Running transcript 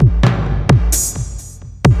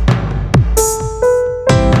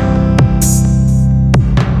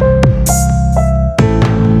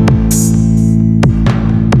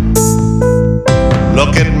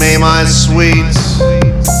my sweet.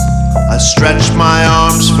 I stretch my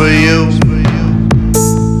arms for you.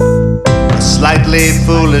 A slightly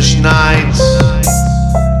foolish night,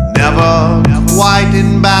 never quite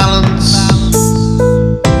in balance.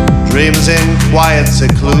 Dreams in quiet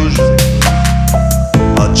seclusion,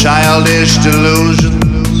 or childish delusions.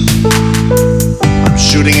 I'm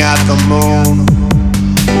shooting at the moon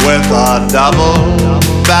with a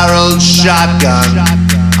double-barreled shotgun.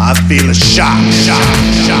 I feel a shock.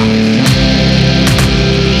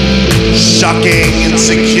 Shocking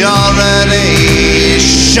insecurity.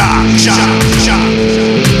 Shock.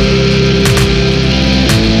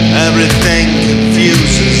 Everything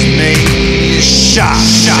confuses me. Shock.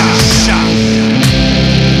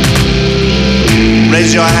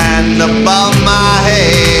 Raise your hand above my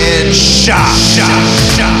head. Shock.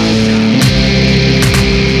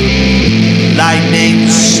 Lightning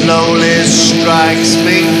slowly strikes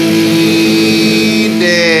me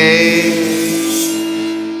dead.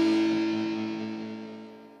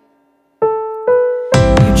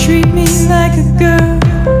 You treat me like a girl,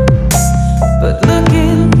 but look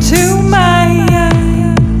into my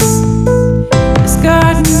eyes. This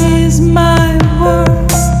garden is my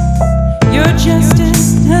world. You're just an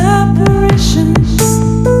apparition,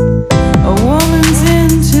 a woman's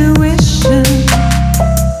intuition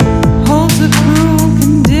holds a cruel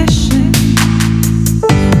condition.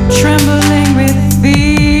 Trembling with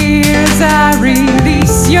fears, I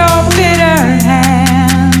release your bitter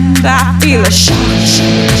hand. I feel a shock.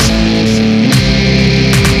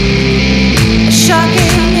 A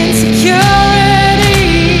shocking insecurity.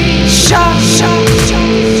 Shock.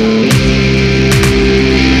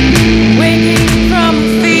 Waking from a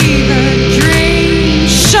fever dream.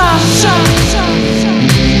 Shock.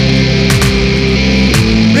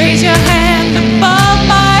 Raise your hand above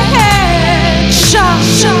my head. Shock.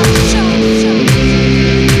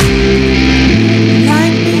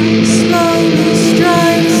 Lightning slowly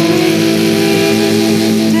strikes me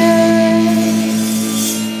dead.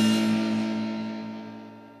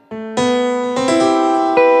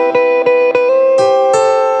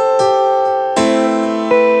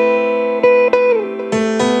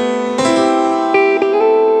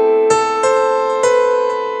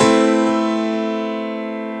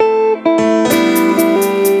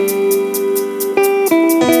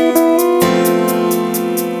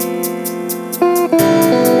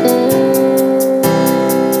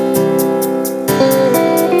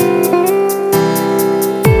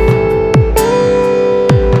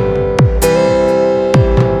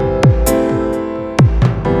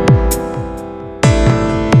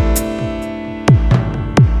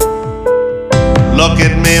 Look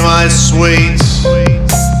at me, my sweet.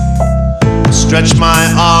 I stretch my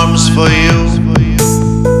arms for you.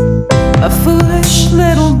 A foolish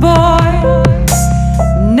little boy,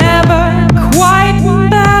 never quite in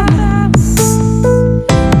balance.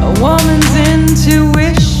 A woman's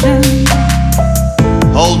intuition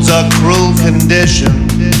Holds a cruel condition.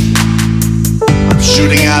 I'm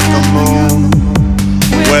shooting at the moon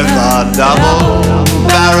with a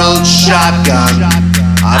double-barreled shotgun.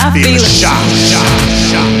 I feel a shock.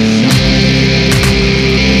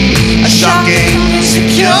 A shocking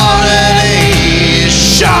insecurity.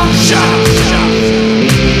 Shock.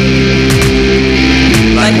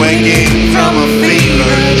 Like waking from a fever.